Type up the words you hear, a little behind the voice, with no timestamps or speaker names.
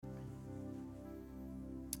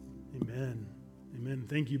Amen. Amen.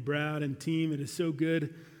 Thank you, Brad and team. It is so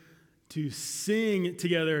good to sing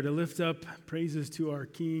together, to lift up praises to our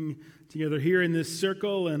King together here in this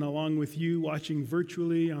circle and along with you watching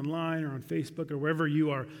virtually online or on Facebook or wherever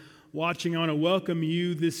you are watching. I want to welcome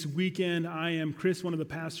you this weekend. I am Chris, one of the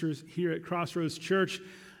pastors here at Crossroads Church,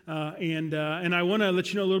 and I want to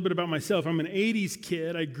let you know a little bit about myself. I'm an 80s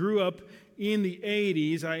kid. I grew up in the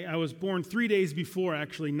 80s. I was born 3 days before,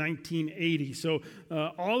 actually, 1980. So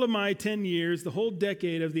all of my 10 years, the whole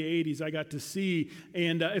decade of the 80s, I got to see.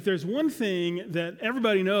 And if there's one thing that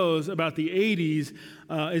everybody knows about the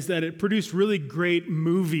 80s, is that it produced really great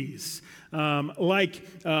movies, like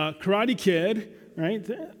Karate Kid, right?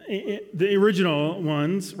 The original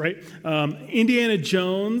ones, right? Indiana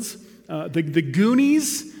Jones, the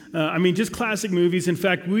Goonies. Just classic movies. In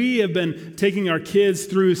fact, we have been taking our kids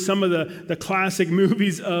through some of the classic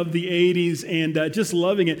movies of the 80s and just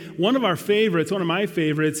loving it. One of my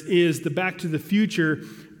favorites, is the Back to the Future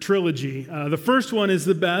trilogy. The first one is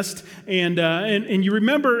the best, and you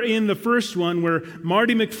remember in the first one where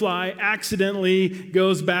Marty McFly accidentally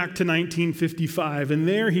goes back to 1955, and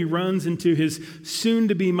there he runs into his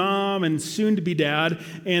soon-to-be mom and soon-to-be dad,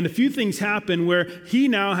 and a few things happen where he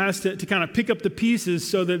now has to kind of pick up the pieces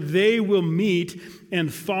so that they will meet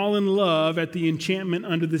and fall in love at the Enchantment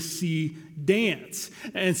Under the Sea dance.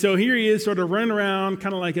 And so here he is sort of running around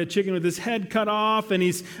kind of like a chicken with his head cut off, and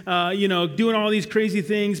he's doing all these crazy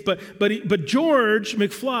things, but George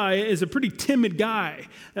McFly is a pretty timid guy,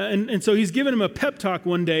 and so he's giving him a pep talk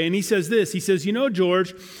one day, and he says this, he says,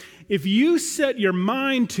 George, if you set your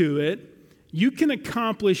mind to it, you can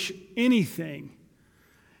accomplish anything.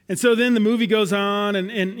 And so then the movie goes on, and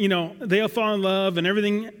they all fall in love, and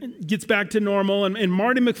everything gets back to normal. And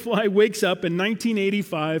Marty McFly wakes up in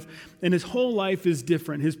 1985, and his whole life is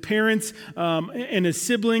different. His parents and his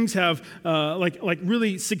siblings have like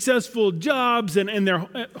really successful jobs, and their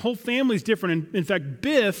whole family's different. In fact,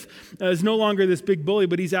 Biff is no longer this big bully,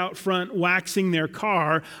 but he's out front waxing their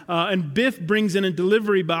car. And Biff brings in a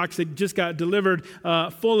delivery box that just got delivered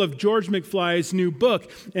full of George McFly's new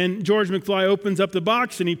book. And George McFly opens up the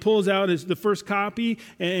box, and he pulls out the first copy,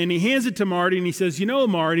 and he hands it to Marty, and he says,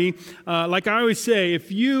 Marty, like I always say,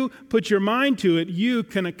 if you put your mind to it, you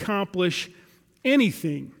can accomplish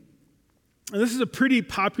anything. And this is a pretty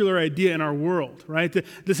popular idea in our world, right?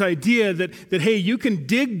 This idea that, hey, you can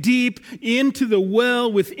dig deep into the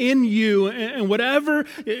well within you, and whatever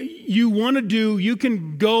you want to do, you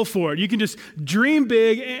can go for it. You can just dream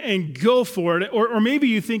big and go for it. Or maybe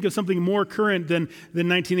you think of something more current than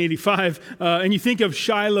 1985, and you think of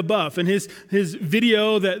Shia LaBeouf and his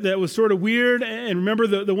video that was sort of weird. And remember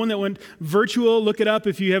the one that went virtual? Look it up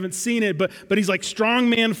if you haven't seen it. But he's like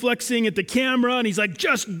strongman flexing at the camera, and he's like,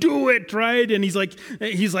 just do it, right? And he's like,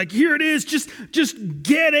 here it is, just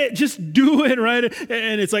get it, just do it, right?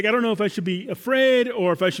 And it's like, I don't know if I should be afraid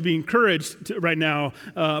or if I should be encouraged right now.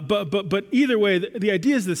 But either way, the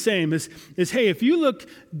idea is the same. Is hey, if you look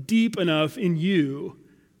deep enough in you,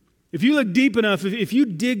 if you look deep enough, if you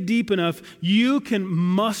dig deep enough, you can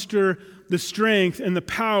muster the strength and the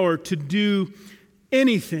power to do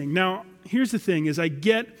anything. Now, here's the thing: is I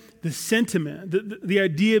get the sentiment, the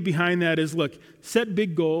idea behind that is, look, set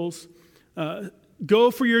big goals. Go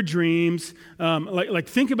for your dreams, like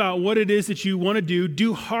think about what it is that you want to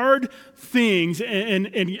do hard things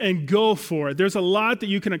and go for it. There's a lot that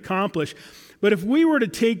you can accomplish. But if we were to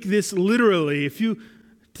take this literally,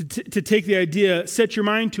 to take the idea, set your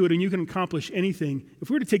mind to it and you can accomplish anything, if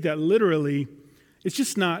we were to take that literally, it's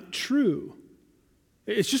just not true.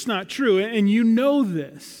 It's just not true, and you know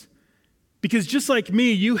this. Because just like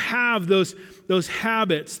me, you have those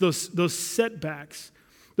habits, those setbacks,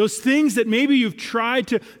 those things that maybe you've tried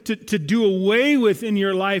to do away with in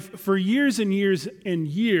your life for years and years and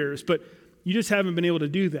years, but you just haven't been able to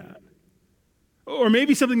do that. Or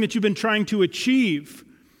maybe something that you've been trying to achieve.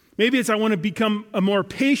 Maybe it's I want to become a more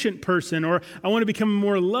patient person, or I want to become a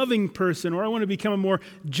more loving person, or I want to become a more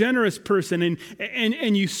generous person.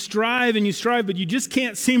 And you strive, but you just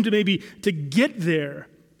can't seem to get there.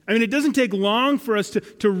 I mean, it doesn't take long for us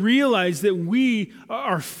to realize that we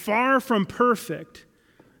are far from perfect.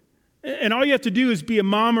 And all you have to do is be a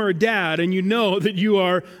mom or a dad, and you know that you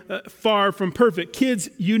are far from perfect. Kids,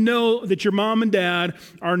 you know that your mom and dad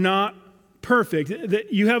are not perfect,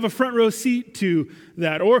 that you have a front row seat to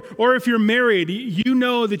that. Or if you're married, you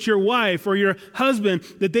know that your wife or your husband,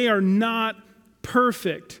 that they are not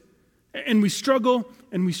perfect. And we struggle,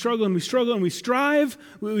 and we struggle, and we struggle, and we strive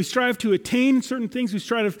to attain certain things. We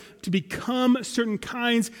strive to become certain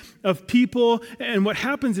kinds of people. And what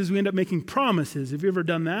happens is we end up making promises. Have you ever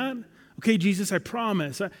done that? Okay, Jesus, I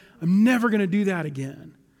promise. I'm never going to do that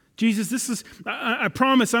again. Jesus, I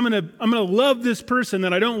promise I'm gonna love this person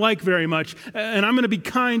that I don't like very much, and I'm gonna be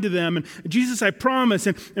kind to them. And Jesus, I promise.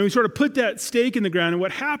 And we sort of put that stake in the ground. And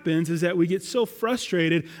what happens is that we get so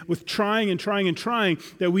frustrated with trying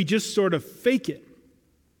that we just sort of fake it.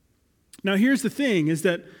 Now, here's the thing, is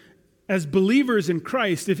that as believers in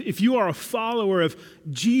Christ, if you are a follower of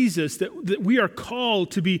Jesus, that we are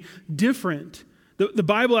called to be different. The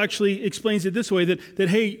Bible actually explains it this way, that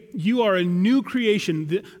hey, you are a new creation.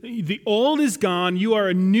 The old is gone. You are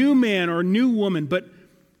a new man or a new woman. But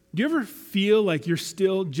do you ever feel like you're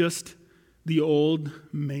still just the old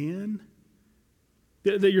man?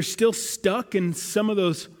 That you're still stuck in some of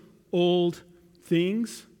those old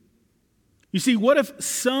things? You see, what if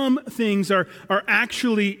some things are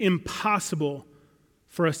actually impossible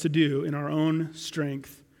for us to do in our own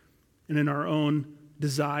strength and in our own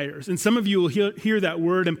desires? And some of you will hear that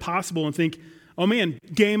word impossible and think, oh man,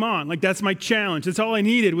 game on. Like, that's my challenge. That's all I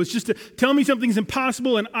needed, was just to tell me something's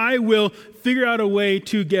impossible and I will figure out a way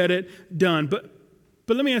to get it done. But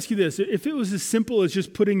let me ask you this. If it was as simple as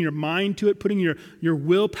just putting your mind to it, putting your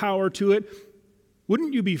willpower to it,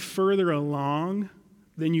 wouldn't you be further along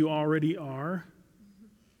than you already are?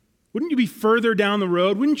 Wouldn't you be further down the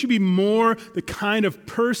road? Wouldn't you be more the kind of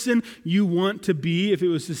person you want to be if it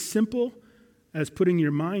was as simple as putting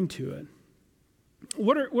your mind to it?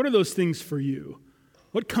 What are those things for you?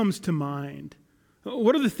 What comes to mind?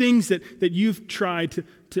 What are the things that you've tried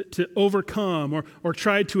to overcome or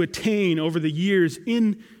tried to attain over the years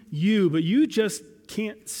in you, but you just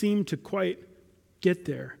can't seem to quite get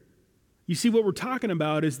there? You see, what we're talking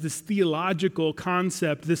about is this theological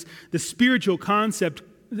concept, this spiritual concept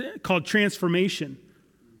called transformation.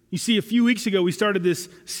 You see, a few weeks ago, we started this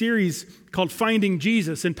series called Finding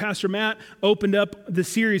Jesus, and Pastor Matt opened up the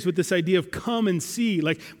series with this idea of come and see.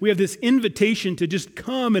 Like, we have this invitation to just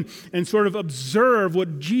come and sort of observe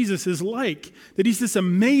what Jesus is like, that he's this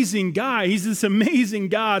amazing guy. He's this amazing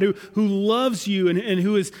God who loves you and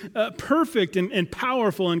who is perfect and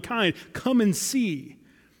powerful and kind. Come and see.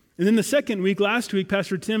 And then the second week, last week,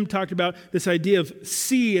 Pastor Tim talked about this idea of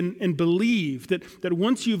see and believe, that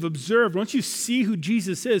once you've observed, once you see who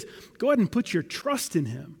Jesus is, go ahead and put your trust in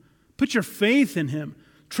him. Put your faith in him.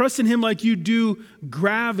 Trust in him like you do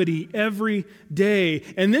gravity every day.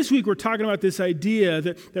 And this week, we're talking about this idea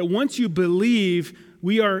that once you believe,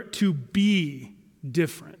 we are to be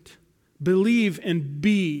different. Believe and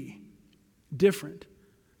be different.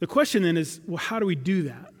 The question then is, well, how do we do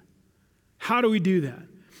that? How do we do that?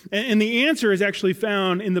 And the answer is actually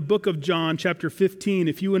found in the book of John, chapter 15.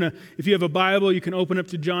 If you have a Bible, you can open up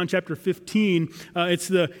to John chapter 15. It's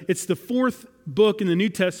the fourth book in the New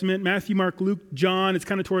Testament: Matthew, Mark, Luke, John. It's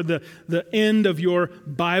kind of toward the end of your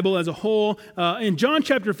Bible as a whole. In John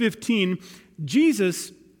chapter 15,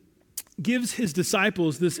 Jesus gives his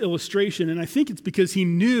disciples this illustration, and I think it's because he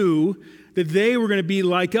knew that they were going to be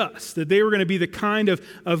like us, that they were going to be the kind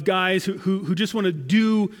of guys who just want to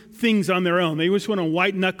do things on their own. They just want to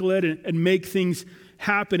white knuckle it and make things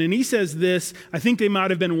happen. And he says this, I think they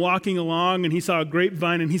might have been walking along and he saw a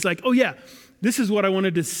grapevine and he's like, oh yeah, this is what I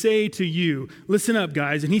wanted to say to you. Listen up,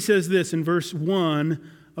 guys. And he says this in verse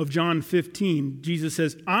 1 of John 15. Jesus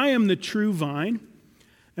says, I am the true vine,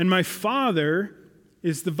 and my Father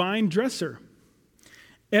is the vine dresser.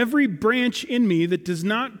 Every branch in me that does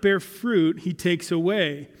not bear fruit, he takes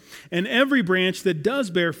away. And every branch that does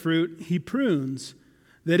bear fruit, he prunes,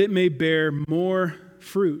 that it may bear more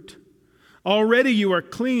fruit. Already you are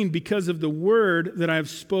clean because of the word that I have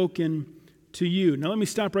spoken to you. Now let me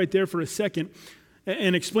stop right there for a second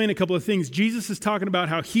and explain a couple of things. Jesus is talking about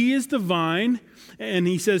how he is the vine, and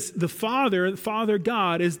he says the Father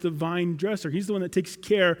God is the vine dresser. He's the one that takes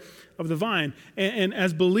care of the vine. And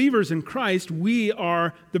as believers in Christ, we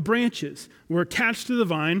are the branches. We're attached to the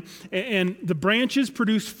vine, and the branches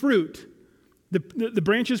produce fruit. The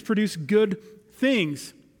branches produce good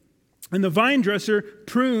things. And the vine dresser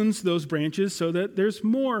prunes those branches so that there's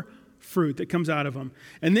more fruit that comes out of them.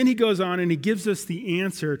 And then he goes on and he gives us the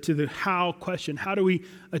answer to the how question. How do we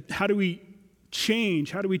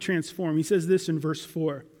change? How do we transform? He says this in verse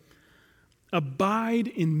 4. Abide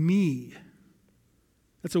in me.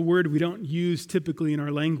 That's a word we don't use typically in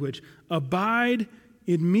our language. Abide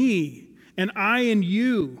in me, and I in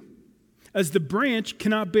you. As the branch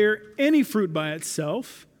cannot bear any fruit by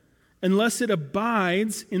itself unless it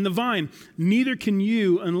abides in the vine, neither can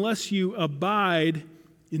you unless you abide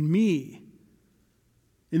in me.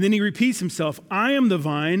 And then he repeats himself, I am the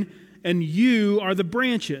vine, and you are the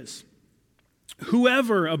branches.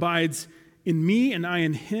 Whoever abides in me and I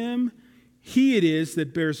in him, he it is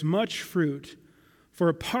that bears much fruit. For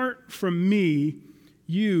apart from me,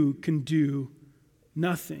 you can do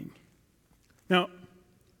nothing. Now,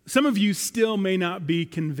 some of you still may not be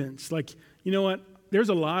convinced. Like, you know what? There's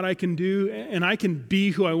a lot I can do, and I can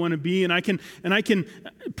be who I want to be, and I can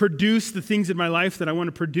produce the things in my life that I want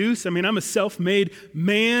to produce. I mean, I'm a self-made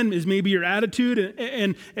man, is maybe your attitude.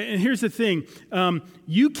 And here's the thing.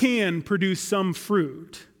 You can produce some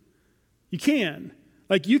fruit. You can.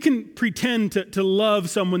 Like, you can pretend to love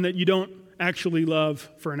someone that you don't actually love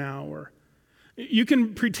for an hour. You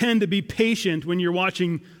can pretend to be patient when you're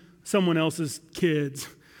watching someone else's kids.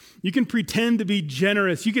 You can pretend to be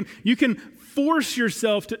generous. You can force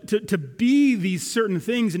yourself to be these certain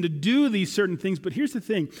things and to do these certain things. But here's the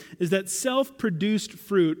thing, is that self-produced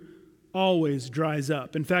fruit always dries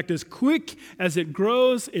up. In fact, as quick as it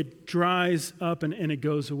grows, it dries up and it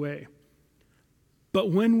goes away.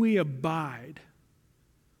 But when we abide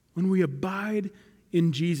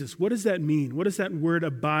in Jesus, what does that mean? What does that word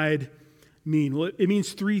abide mean? Well, it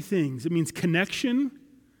means three things. It means connection,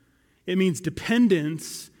 it means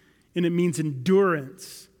dependence, and it means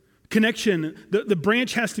endurance. Connection, the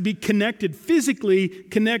branch has to be connected, physically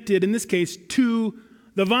connected, in this case, to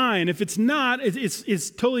the vine. If it's not, it's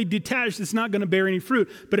totally detached, it's not going to bear any fruit,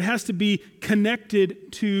 but it has to be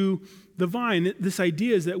connected to the vine. This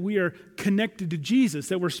idea is that we are connected to Jesus,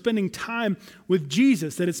 that we're spending time with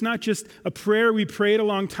Jesus, that it's not just a prayer we prayed a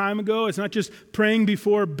long time ago, it's not just praying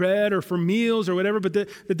before bed or for meals or whatever, but that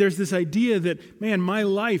there's this idea that, man, my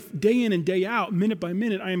life, day in and day out, minute by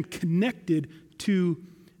minute, I am connected to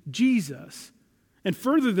Jesus. And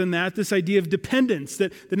further than that, this idea of dependence,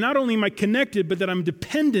 that not only am I connected, but that I'm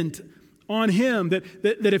dependent on Him, that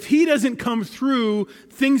if He doesn't come through,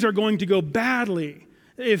 things are going to go badly.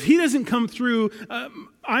 If He doesn't come through,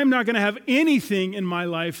 I'm not going to have anything in my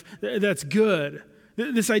life that's good.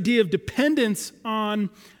 This idea of dependence on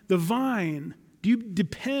the vine. Do you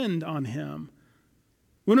depend on Him?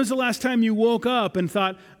 When was the last time you woke up and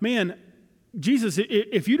thought, man, Jesus,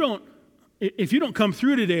 if you don't come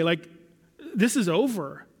through today, like, this is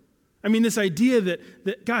over. I mean, this idea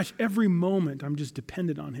that gosh, every moment I'm just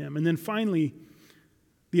dependent on Him. And then finally,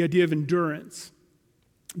 the idea of endurance.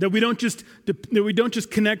 That we don't just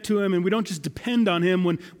connect to Him and we don't just depend on Him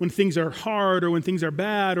when things are hard or when things are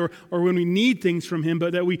bad or when we need things from Him,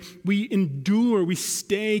 but that we endure, we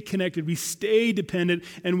stay connected, we stay dependent,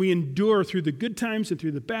 and we endure through the good times and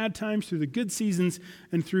through the bad times, through the good seasons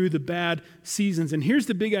and through the bad seasons. And here's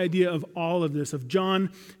the big idea of all of this, of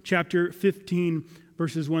John chapter 15,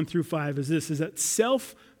 verses 1 through 5, is that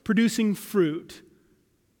self-producing fruit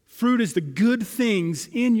is the good things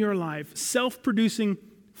in your life. Self-producing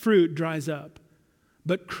fruit dries up,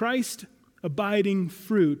 but Christ-abiding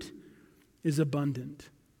fruit is abundant.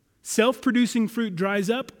 Self-producing fruit dries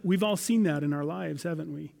up. We've all seen that in our lives,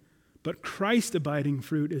 haven't we? But Christ-abiding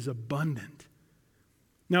fruit is abundant.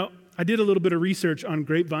 Now, I did a little bit of research on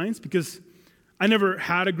grapevines because I never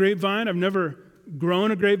had a grapevine. I've never grown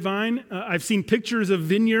a grapevine. I've seen pictures of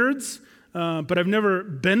vineyards, but I've never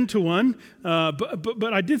been to one.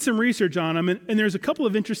 But I did some research on them, and there's a couple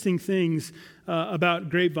of interesting things about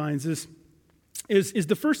grapevines.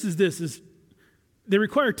 The first is this: they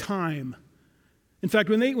require time. In fact,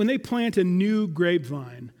 when they plant a new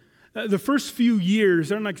grapevine, the first few years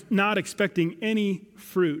they're not expecting any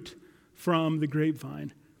fruit from the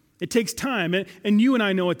grapevine. It takes time, and you and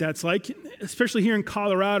I know what that's like, especially here in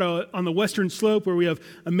Colorado on the western slope where we have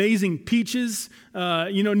amazing peaches.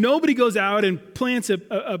 Nobody goes out and plants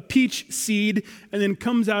a peach seed and then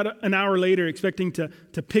comes out an hour later expecting to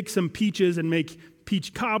pick some peaches and make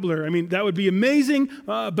peach cobbler. I mean, that would be amazing,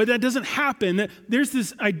 but that doesn't happen. There's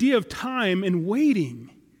this idea of time and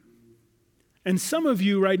waiting. And some of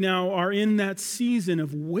you right now are in that season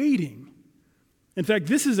of waiting. In fact,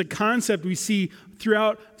 this is a concept we see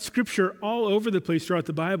throughout Scripture all over the place throughout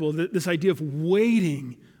the Bible, this idea of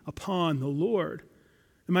waiting upon the Lord.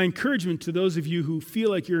 And my encouragement to those of you who feel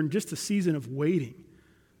like you're in just a season of waiting,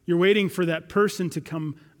 you're waiting for that person to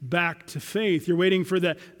come back to faith. You're waiting for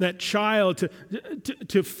that child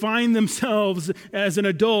to find themselves as an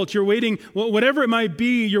adult. You're waiting, whatever it might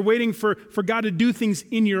be, you're waiting for God to do things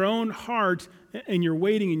in your own heart. And you're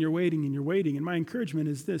waiting and you're waiting and you're waiting. And my encouragement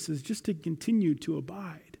is just to continue to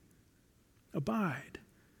abide. Abide.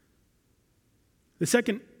 The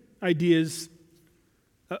second idea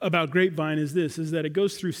about grapevine is that it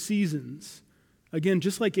goes through seasons. Again,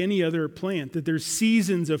 just like any other plant, that there's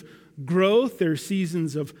seasons of growth, there's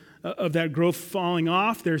seasons of that growth falling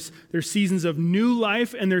off, there's seasons of new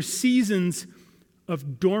life, and there's seasons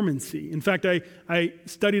dormancy. In fact, I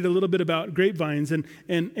studied a little bit about grapevines,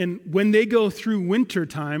 and when they go through winter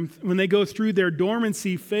time, when they go through their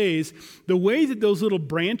dormancy phase, the way that those little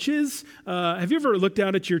branches, have you ever looked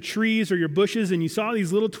out at your trees or your bushes and you saw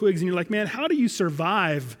these little twigs and you're like, man, how do you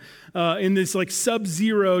survive in this like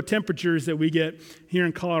sub-zero temperatures that we get here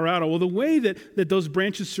in Colorado? Well, the way that those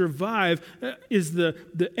branches survive is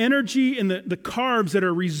the energy and the carbs that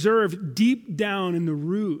are reserved deep down in the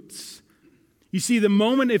roots. You see, the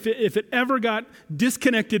moment if it ever got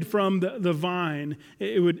disconnected from the vine,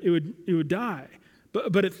 it would die.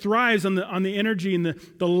 But it thrives on the energy and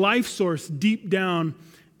the life source deep down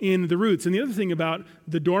in the roots. And the other thing about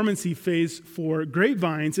the dormancy phase for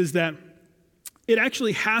grapevines is that it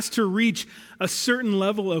actually has to reach a certain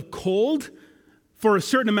level of cold for a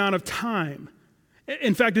certain amount of time.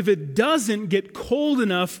 In fact, if it doesn't get cold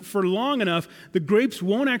enough for long enough, the grapes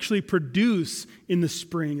won't actually produce in the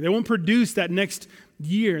spring. They won't produce that next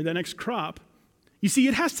year, that next crop. You see,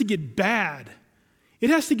 it has to get bad. It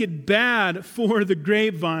has to get bad for the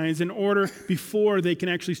grapevines in order before they can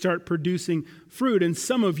actually start producing fruit. And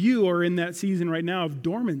some of you are in that season right now of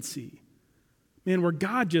dormancy. Man, where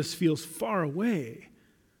God just feels far away.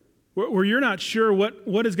 Where you're not sure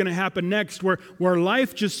what is going to happen next, where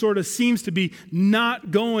life just sort of seems to be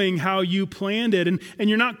not going how you planned it, and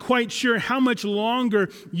you're not quite sure how much longer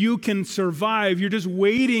you can survive. You're just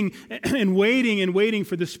waiting and waiting and waiting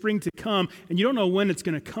for the spring to come, and you don't know when it's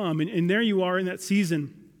going to come. And there you are in that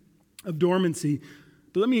season of dormancy.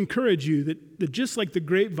 But let me encourage you that just like the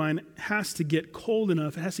grapevine has to get cold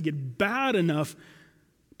enough, it has to get bad enough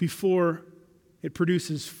before it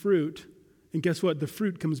produces fruit. And guess what? The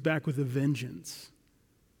fruit comes back with a vengeance.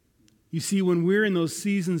 You see, when we're in those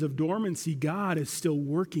seasons of dormancy, God is still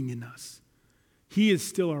working in us. He is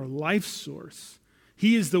still our life source.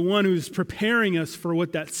 He is the one who's preparing us for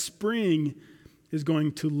what that spring is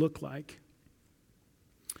going to look like.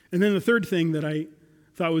 And then the third thing that I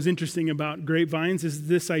thought was interesting about grapevines is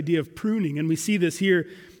this idea of pruning. And we see this here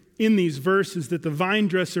in these verses, that the vine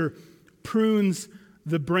dresser prunes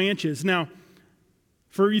the branches. Now,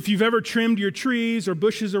 if you've ever trimmed your trees or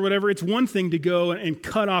bushes or whatever, it's one thing to go and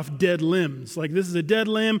cut off dead limbs. Like, this is a dead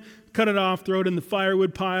limb, cut it off, throw it in the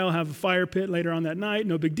firewood pile, have a fire pit later on that night,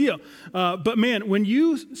 no big deal. But man, when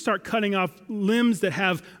you start cutting off limbs that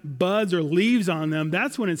have buds or leaves on them,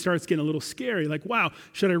 that's when it starts getting a little scary. Like, wow,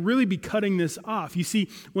 should I really be cutting this off? You see,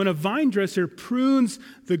 when a vine dresser prunes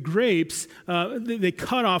the grapes, they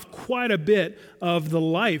cut off quite a bit of the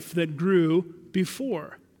life that grew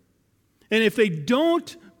before. And if they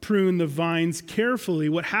don't prune the vines carefully,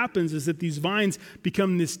 what happens is that these vines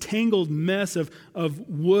become this tangled mess of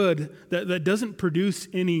wood that doesn't produce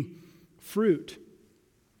any fruit.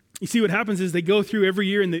 You see, what happens is they go through every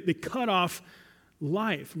year and they cut off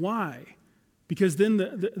life. Why? Because then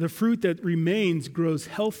the fruit that remains grows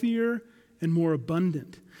healthier and more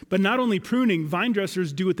abundant. But not only pruning, vine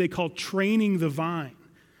dressers do what they call training the vine.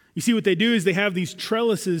 You see, what they do is they have these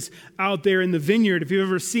trellises out there in the vineyard. If you've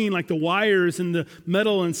ever seen like the wires and the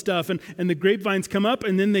metal and stuff, and the grapevines come up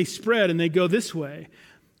and then they spread and they go this way.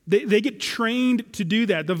 They get trained to do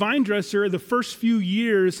that. The vine dresser, the first few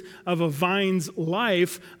years of a vine's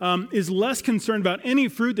life, is less concerned about any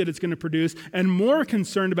fruit that it's going to produce and more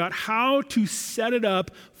concerned about how to set it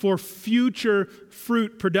up for future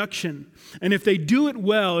fruit production. And if they do it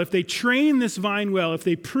well, if they train this vine well, if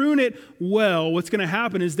they prune it well, what's going to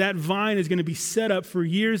happen is that vine is going to be set up for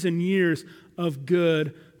years and years of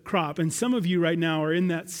good crop. And some of you right now are in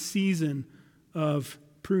that season of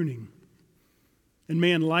pruning. And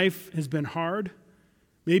man, life has been hard.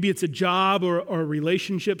 Maybe it's a job or a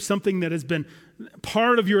relationship, something that has been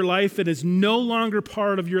part of your life that is no longer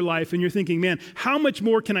part of your life. And you're thinking, man, how much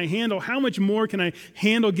more can I handle? How much more can I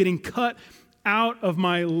handle getting cut out of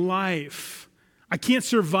my life? I can't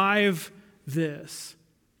survive this.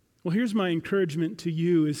 Well, here's my encouragement to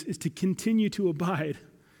you is to continue to abide,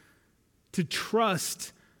 to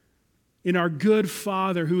trust in our good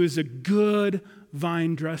Father who is a good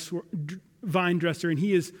vine dresser, and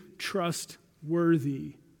he is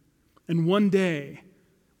trustworthy. And one day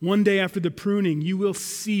after the pruning, you will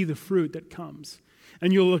see the fruit that comes.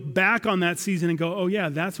 And you'll look back on that season and go, oh yeah,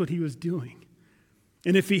 that's what he was doing.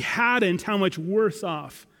 And if he hadn't, how much worse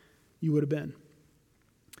off you would have been.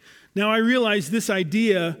 Now, I realize this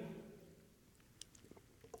idea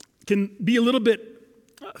can be a little bit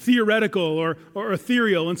theoretical or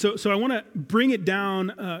ethereal, and so I want to bring it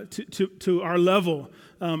down to our level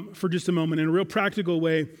for just a moment in a real practical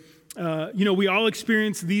way. We all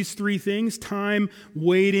experience these three things: time,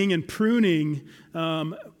 waiting, and pruning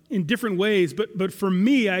in different ways, but for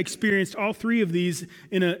me, I experienced all three of these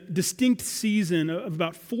in a distinct season of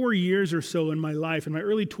about 4 years or so in my life, in my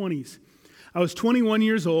early 20s. I was 21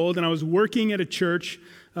 years old, and I was working at a church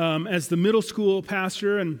as the middle school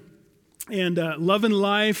pastor, and loving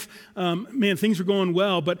life. Man, things were going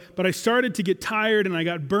well, but I started to get tired, and I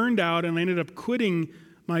got burned out, and I ended up quitting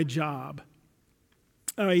my job.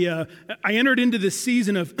 I entered into this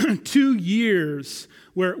season of 2 years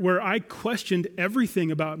where I questioned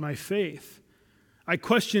everything about my faith. I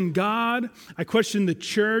questioned God. I questioned the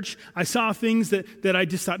church. I saw things that I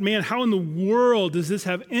just thought, man, how in the world does this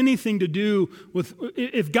have anything to do with,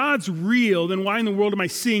 if God's real, then why in the world am I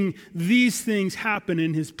seeing these things happen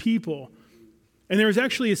in his people? And there was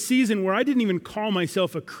actually a season where I didn't even call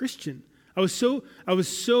myself a Christian. I was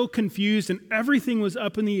so confused, and everything was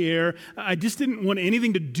up in the air. I just didn't want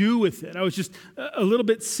anything to do with it. I was just a little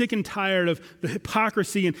bit sick and tired of the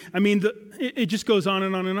hypocrisy. And I mean, it just goes on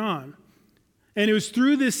and on and on. And it was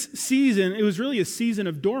through this season, it was really a season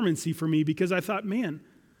of dormancy for me, because I thought, man,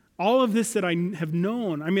 all of this that I have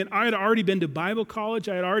known, I mean, I had already been to Bible college.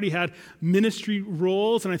 I had already had ministry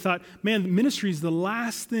roles. And I thought, man, ministry is the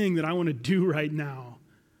last thing that I want to do right now.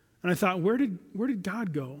 And I thought, where did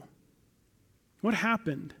God go? What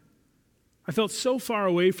happened? I felt so far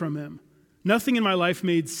away from him. Nothing in my life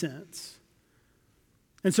made sense.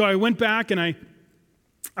 And so I went back and I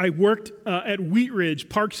worked at Wheat Ridge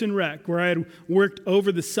Parks and Rec, where I had worked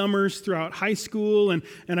over the summers throughout high school, and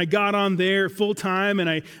I got on there full time, and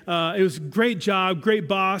it was a great job, great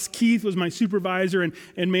boss. Keith was my supervisor,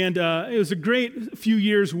 and man, it was a great few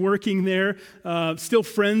years working there. Still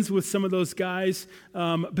friends with some of those guys,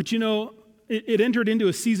 but you know, it entered into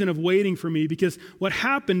a season of waiting for me, because what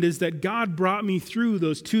happened is that God brought me through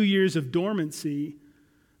those 2 years of dormancy,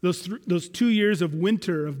 those 2 years of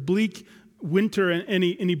winter, of bleak winter, and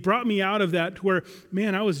he brought me out of that to where,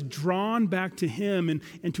 man, I was drawn back to him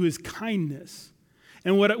and to his kindness.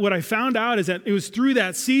 And what I found out is that it was through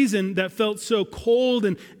that season that felt so cold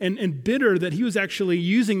and bitter that he was actually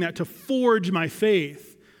using that to forge my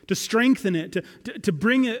faith, to strengthen it, to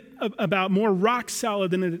bring it about more rock solid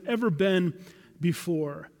than it had ever been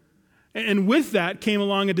before. And with that came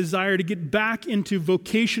along a desire to get back into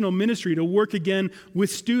vocational ministry, to work again with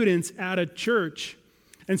students at a church.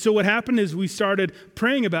 And so what happened is we started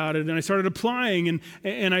praying about it, and I started applying,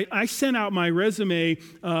 and I sent out my resume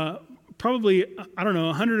probably,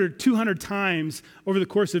 100 or 200 times over the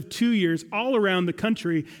course of 2 years all around the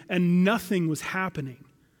country, and nothing was happening.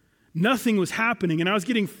 Nothing was happening, and I was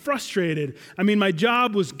getting frustrated. I mean, my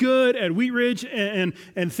job was good at Wheat Ridge, and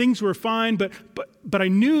things were fine, but I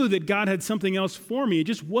knew that God had something else for me. It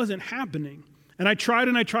just wasn't happening. And I tried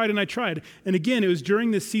and I tried and I tried. And again, it was during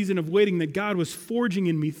this season of waiting that God was forging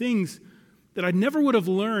in me things that I never would have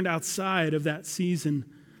learned outside of that season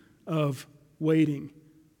of waiting.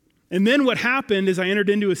 And then what happened is I entered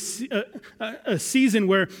into a season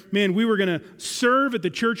where, man, we were going to serve at the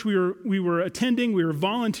church we were attending. We were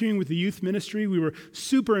volunteering with the youth ministry. We were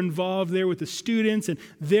super involved there with the students, and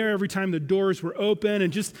there every time the doors were open,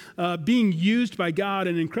 and just being used by God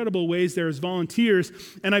in incredible ways there as volunteers.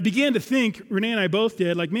 And I began to think, Renee and I both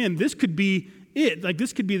did, like, man, this could be it. Like,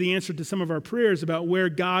 this could be the answer to some of our prayers about where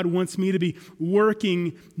God wants me to be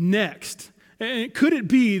working next. And could it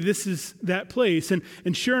be this is that place? And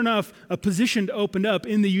sure enough, a position opened up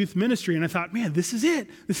in the youth ministry. And I thought, man, this is it.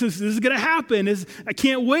 This is going to happen. I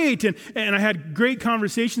can't wait. And I had great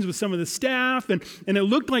conversations with some of the staff. And it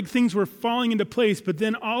looked like things were falling into place. But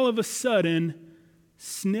then all of a sudden,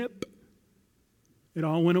 snip, it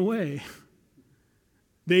all went away.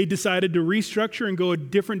 They decided to restructure and go a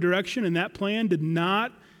different direction. And that plan did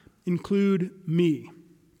not include me.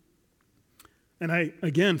 And I,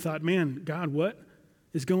 again, thought, man, God, what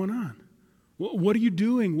is going on? What are you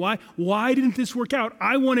doing? Why didn't this work out?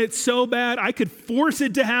 I want it so bad. I could force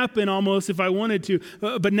it to happen almost if I wanted to,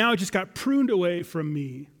 but now it just got pruned away from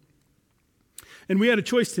me. And we had a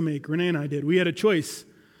choice to make. Renee and I did. We had a choice.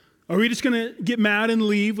 Are we just going to get mad and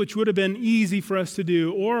leave, which would have been easy for us to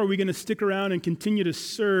do, or are we going to stick around and continue to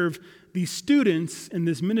serve these students in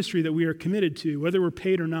this ministry that we are committed to, whether we're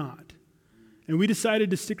paid or not? And we decided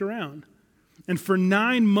to stick around. And for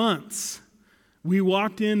 9 months, we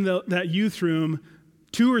walked in that youth room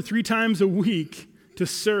 2 or 3 times a week to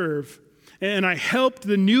serve. And I helped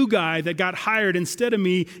the new guy that got hired instead of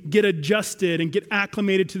me get adjusted and get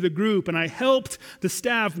acclimated to the group. And I helped the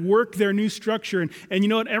staff work their new structure. And you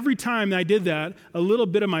know what? Every time I did that, a little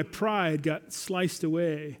bit of my pride got sliced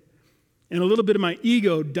away. And a little bit of my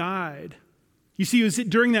ego died. You see, it was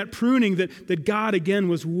during that pruning that God, again,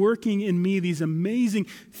 was working in me these amazing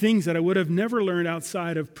things that I would have never learned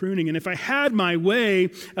outside of pruning. And if I had my way,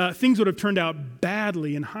 things would have turned out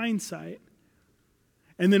badly in hindsight.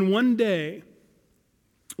 And then one day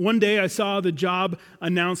I saw the job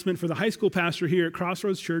announcement for the high school pastor here at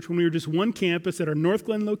Crossroads Church when we were just one campus at our North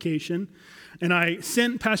Glen location. And I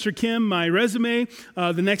sent Pastor Kim my resume.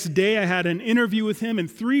 The next day I had an interview with him. And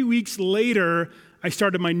 3 weeks later, I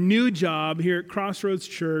started my new job here at Crossroads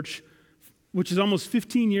Church, which is almost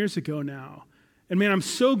 15 years ago now. And man, I'm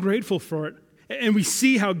so grateful for it. And we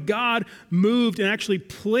see how God moved and actually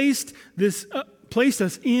placed us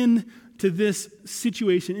into this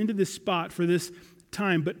situation, into this spot for this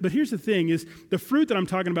time. But here's the thing, is the fruit that I'm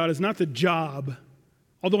talking about is not the job,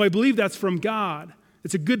 although I believe that's from God.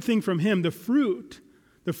 It's a good thing from him. The fruit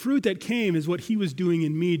that came is what he was doing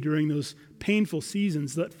in me during those painful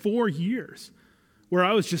seasons, that 4 years where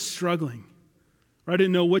I was just struggling, where I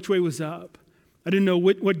didn't know which way was up. I didn't know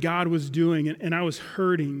what God was doing, and I was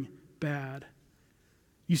hurting bad.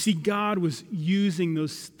 You see, God was using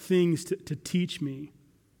those things to teach me.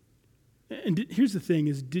 And here's the thing,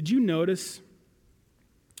 is did you notice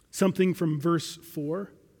something from verse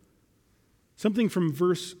 4? Something from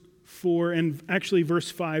verse 4 and actually verse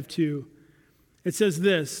 5 too. It says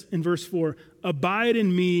this in verse 4, abide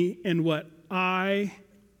in me and what? I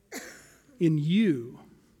in you.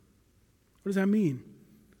 What does that mean?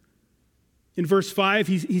 In verse 5,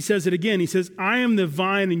 he says it again. He says, I am the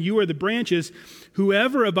vine and you are the branches.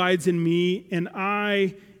 Whoever abides in me and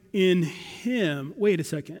I in him. Wait a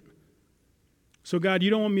second. So God, you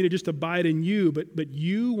don't want me to just abide in you, but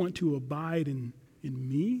you want to abide in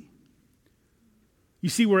me? You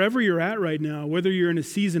see, wherever you're at right now, whether you're in a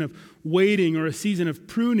season of waiting or a season of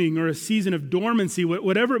pruning or a season of dormancy,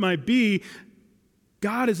 whatever it might be,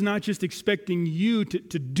 God is not just expecting you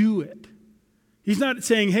to do it. He's not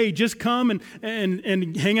saying, hey, just come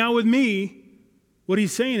and hang out with me. What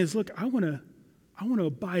he's saying is, look, I want to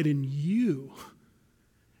abide in you.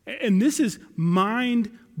 And this is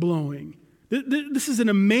mind-blowing. This is an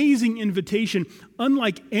amazing invitation,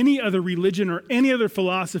 unlike any other religion or any other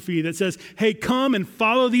philosophy that says, hey, come and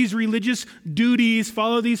follow these religious duties,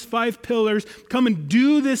 follow these 5 pillars, come and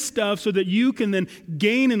do this stuff so that you can then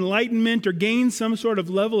gain enlightenment or gain some sort of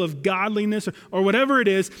level of godliness or whatever it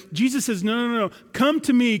is. Jesus says, no, come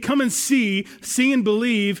to me, come and see and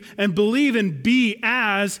believe and be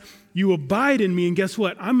as you abide in me. And guess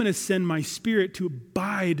what? I'm going to send my Spirit to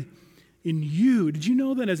abide in you. Did you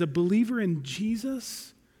know that as a believer in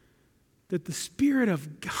Jesus, that the Spirit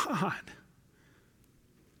of God,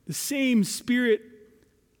 the same Spirit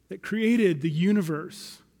that created the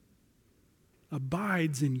universe,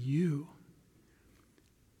 abides in you?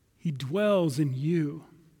 He dwells in you.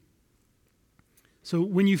 So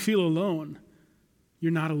when you feel alone,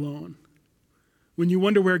 you're not alone. When you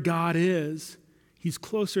wonder where God is, he's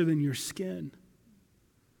closer than your skin.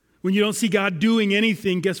 When you don't see God doing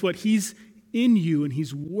anything, guess what? He's in you and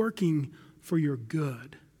he's working for your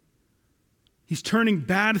good. He's turning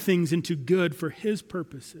bad things into good for his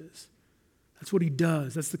purposes. That's what he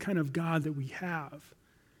does. That's the kind of God that we have.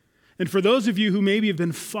 And for those of you who maybe have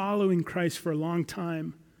been following Christ for a long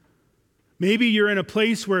time, maybe you're in a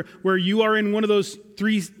place where you are in one of those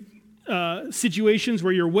 3 situations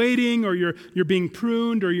where you're waiting or you're being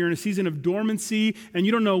pruned or you're in a season of dormancy and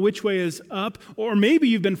you don't know which way is up. Or maybe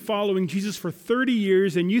you've been following Jesus for 30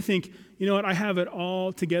 years and you think, you know what, I have it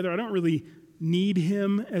all together. I don't really need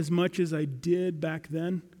him as much as I did back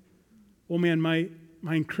then. Well, man, my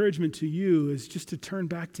encouragement to you is just to turn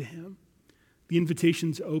back to him. The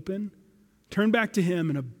invitation's open. Turn back to him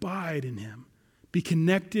and abide in him. Be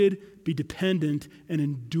connected, be dependent, and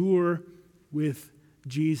endure with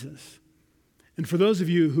Jesus. And for those of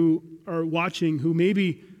you who are watching who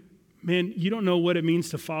maybe, man, you don't know what it means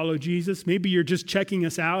to follow Jesus. Maybe you're just checking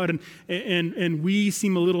us out and we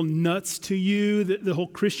seem a little nuts to you, the whole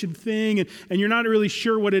Christian thing, and you're not really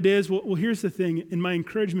sure what it is. Well, here's the thing, and my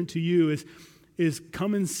encouragement to you is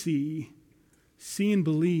come and see and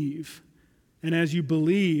believe. And as you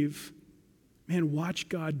believe, man, watch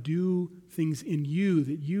God do things in you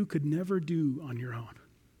that you could never do on your own.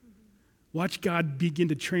 Watch God begin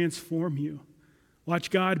to transform you.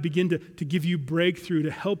 Watch God begin to give you breakthrough,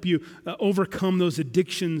 to help you overcome those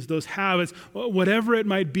addictions, those habits, whatever it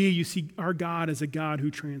might be. You see, our God is a God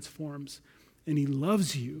who transforms, and he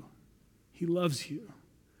loves you. He loves you.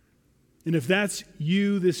 And if that's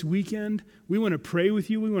you this weekend, we want to pray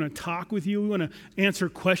with you. We want to talk with you. We want to answer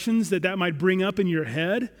questions that might bring up in your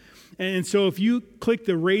head. And so if you click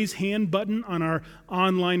the raise hand button on our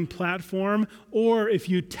online platform, or if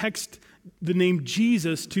you text the name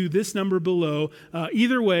Jesus to this number below,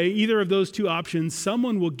 either way, either of those two options,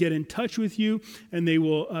 someone will get in touch with you and they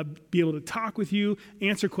will be able to talk with you,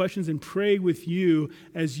 answer questions, and pray with you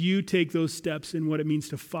as you take those steps in what it means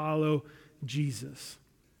to follow Jesus.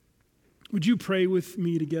 Would you pray with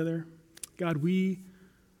me together? God, we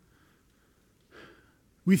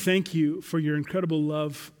thank you for your incredible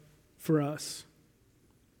love for us.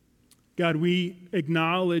 God, we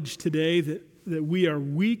acknowledge today that we are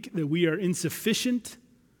weak, that we are insufficient,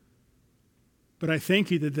 but I thank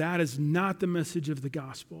you that that is not the message of the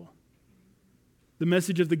gospel. The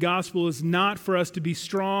message of the gospel is not for us to be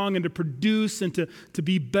strong and to produce and to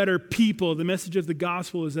be better people. The message of the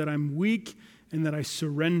gospel is that I'm weak and that I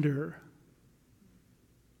surrender.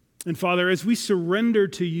 And Father, as we surrender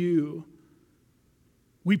to you,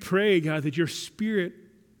 we pray, God, that your Spirit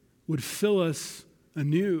would fill us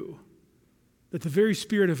anew, that the very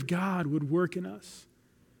Spirit of God would work in us.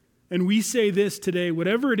 And we say this today,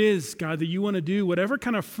 whatever it is, God, that you want to do, whatever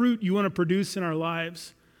kind of fruit you want to produce in our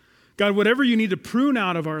lives, God, whatever you need to prune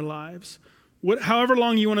out of our lives, however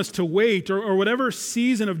long you want us to wait, or whatever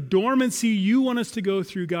season of dormancy you want us to go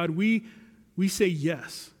through, God, we say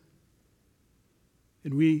yes.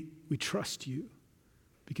 And we trust you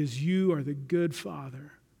because you are the good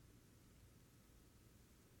Father.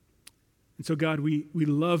 And so, God, we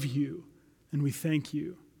love you and we thank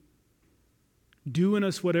you. Do in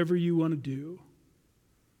us whatever you want to do.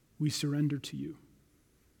 We surrender to you.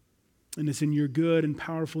 And it's in your good and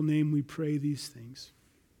powerful name we pray these things.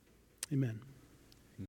 Amen.